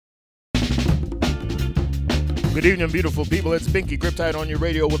Good evening, beautiful people. It's Binky Griptide on your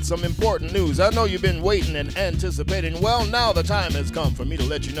radio with some important news. I know you've been waiting and anticipating. Well, now the time has come for me to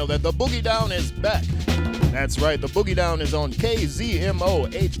let you know that the Boogie Down is back. That's right, the Boogie Down is on KZMOHD.com.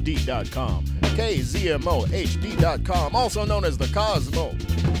 KZMOHD.com, also known as the Cosmo.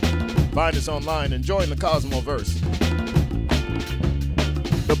 Find us online and join the KZMOVERSE.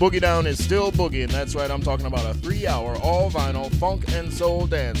 The Boogie Down is still boogieing. That's right, I'm talking about a 3-hour all-vinyl funk and soul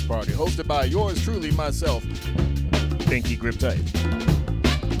dance party hosted by yours truly, myself, Binky Griptide.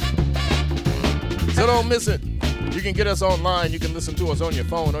 So don't miss it. You can get us online. You can listen to us on your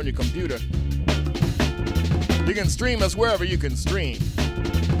phone, on your computer. You can stream us wherever you can stream.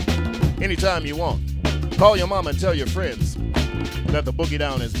 Anytime you want. Call your mom and tell your friends that the Boogie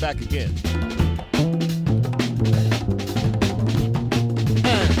Down is back again.